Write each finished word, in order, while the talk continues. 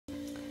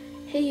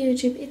Hey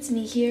YouTube, it's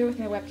me here with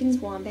my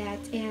Webkinz Wombat,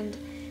 and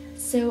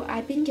so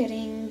I've been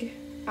getting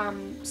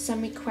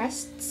some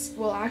requests,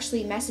 well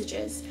actually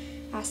messages,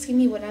 asking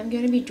me what I'm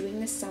going to be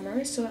doing this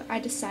summer, so I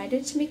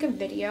decided to make a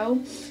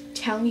video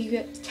telling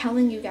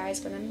you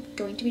guys what I'm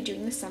going to be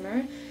doing this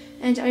summer.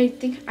 And I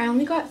think I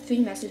only got 3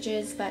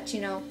 messages, but you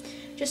know,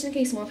 just in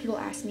case more people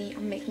ask me,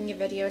 I'm making a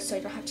video so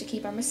I don't have to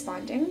keep on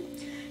responding.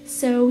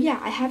 So yeah,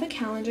 I have a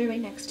calendar right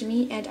next to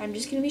me, and I'm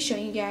just going to be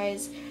showing you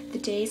guys the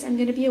days I'm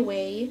going to be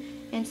away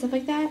and stuff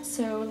like that.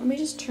 So let me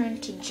just turn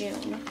to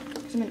June,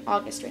 because I'm in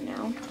August right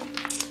now.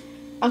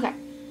 Okay,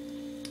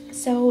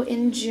 so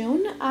in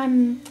June,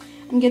 I'm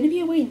going to be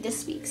away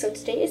this week. So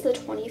today is the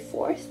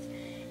 24th,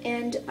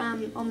 and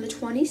on the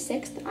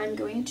 26th, I'm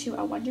going to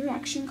a One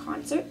Direction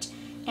concert,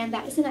 and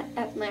that is in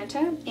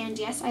Atlanta, and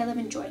yes, I live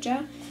in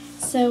Georgia.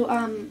 So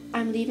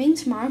I'm leaving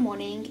tomorrow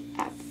morning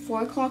at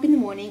 4 o'clock in the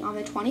morning on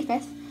the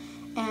 25th,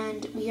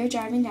 and we are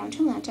driving down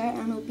to Atlanta,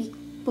 and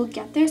we'll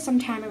get there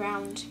sometime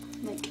around,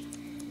 like,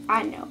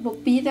 I don't know, we'll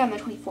be there on the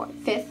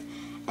 5th,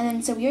 and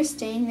then so we are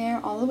staying there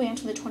all the way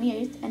until the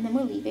 28th, and then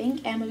we're leaving,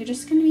 and we're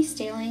just going to be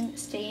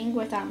staying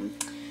with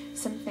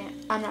some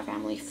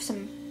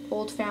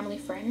old family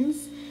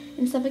friends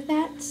and stuff like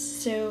that.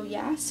 So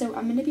yeah, so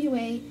I'm going to be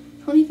away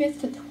 25th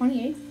to the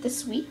 28th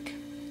this week,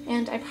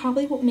 and I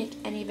probably won't make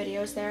any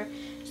videos there,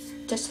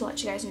 just to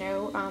let you guys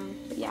know.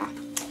 But yeah,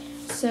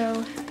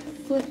 so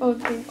flip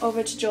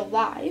over to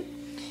July.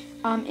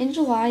 In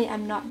July,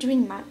 I'm not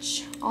doing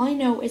much. All I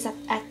know is that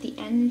at the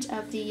end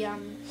of the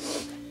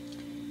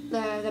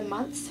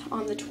month,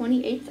 on the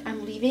 28th,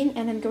 I'm leaving,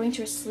 and I'm going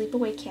to a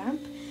sleepaway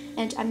camp,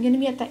 and I'm going to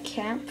be at that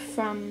camp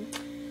from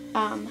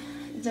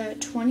the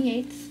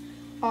 28th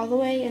all the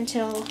way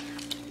until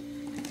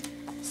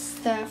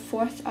the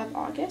 4th of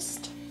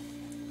August.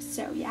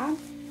 So yeah,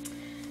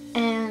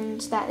 and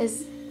that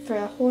is for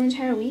a whole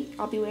entire week.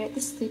 I'll be away at the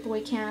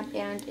sleepaway camp,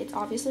 and it's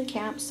obviously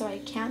camp, so I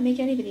can't make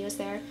any videos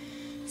there.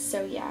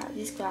 So yeah,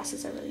 these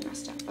glasses are really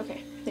messed up.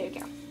 Okay, there you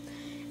go.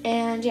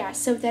 And yeah,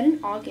 so then in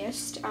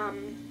August,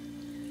 on,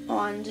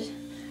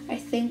 I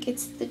think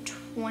it's the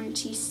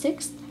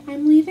 26th,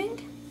 I'm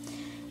leaving.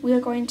 We are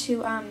going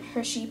to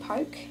Hershey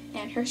Park,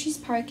 and Hershey's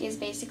Park is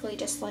basically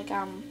just like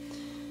a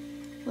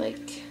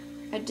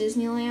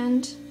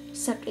Disneyland,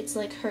 except it's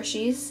like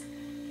Hershey's,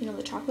 you know,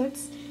 the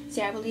chocolates.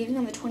 So yeah, we're leaving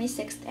on the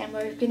 26th, and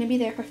we're going to be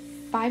there for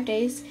 5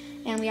 days,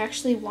 and we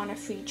actually won a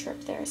free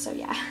trip there, so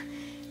yeah,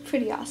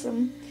 pretty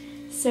awesome.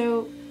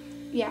 So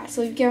yeah,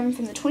 so we've gone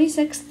from the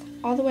 26th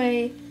all the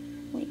way,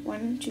 wait,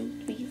 1,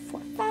 2, 3,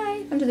 4,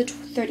 5, until the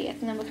 30th,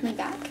 and then we're coming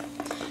back.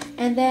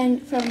 And then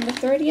from the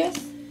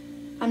 30th,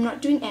 I'm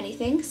not doing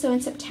anything, so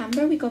in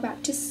September we go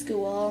back to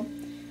school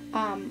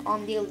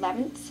on the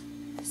 11th.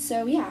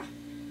 So yeah,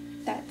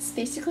 that's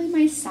basically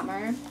my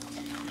summer.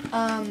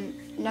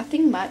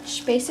 Nothing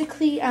much.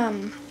 Basically,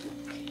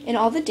 in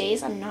all the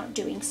days I'm not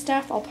doing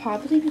stuff, I'll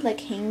probably be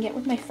like hanging out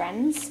with my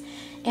friends,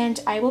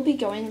 and I will be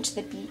going to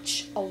the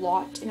beach a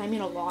lot, and I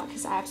mean a lot,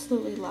 because I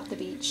absolutely love the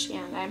beach,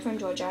 and I'm from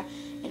Georgia,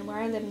 and where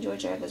I live in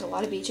Georgia, there's a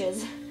lot of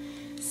beaches.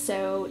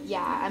 So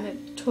yeah, I'm a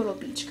total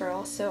beach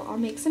girl, so I'll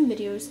make some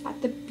videos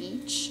at the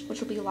beach, which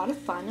will be a lot of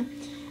fun,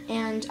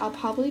 and I'll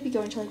probably be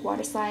going to like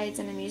water slides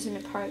and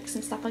amusement parks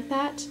and stuff like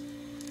that.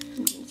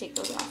 I'm going to take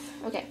those off.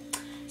 Okay.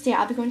 So yeah,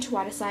 I'll be going to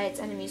water slides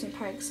and amusement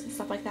parks and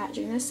stuff like that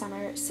during the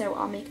summer, so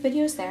I'll make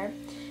videos there.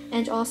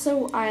 And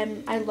also,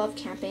 I love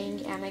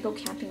camping, and I go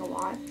camping a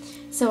lot,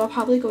 so I'll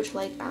probably go to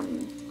like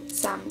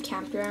some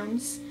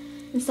campgrounds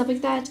and stuff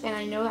like that. And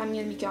I know I'm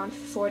going to be gone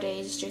for 4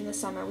 days during the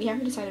summer. We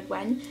haven't decided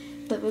when,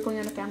 but we're going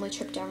on a family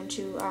trip down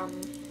to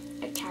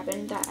a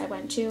cabin that I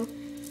went to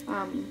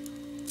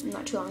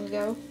not too long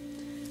ago.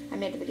 I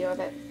made a video of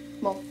it.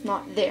 Well,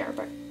 not there,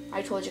 but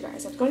I told you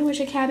guys I was going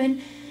to a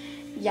cabin.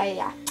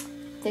 Yeah.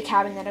 The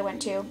cabin that I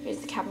went to is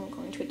the cabin we're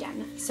going to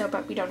again. So,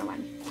 but we don't know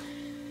when.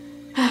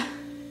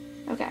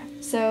 Okay,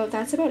 so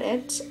that's about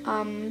it.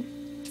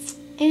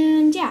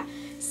 And yeah,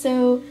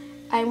 so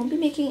I won't be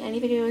making any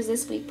videos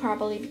this week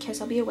probably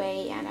because I'll be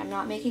away, and I'm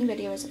not making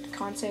videos at the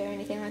concert or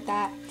anything like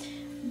that.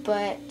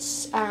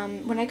 But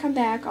when I come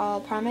back,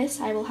 I'll promise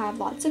I will have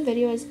lots of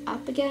videos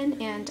up again,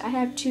 and I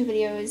have 2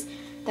 videos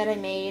that I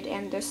made,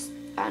 and there's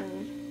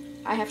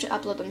I have to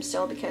upload them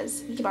still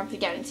because I keep on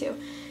forgetting to.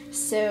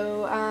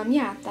 So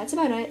yeah, that's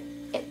about it.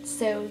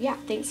 So yeah,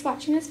 thanks for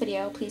watching this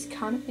video. Please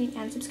comment, rate,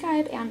 and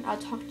subscribe, and I'll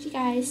talk to you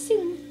guys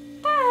soon.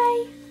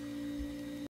 Bye!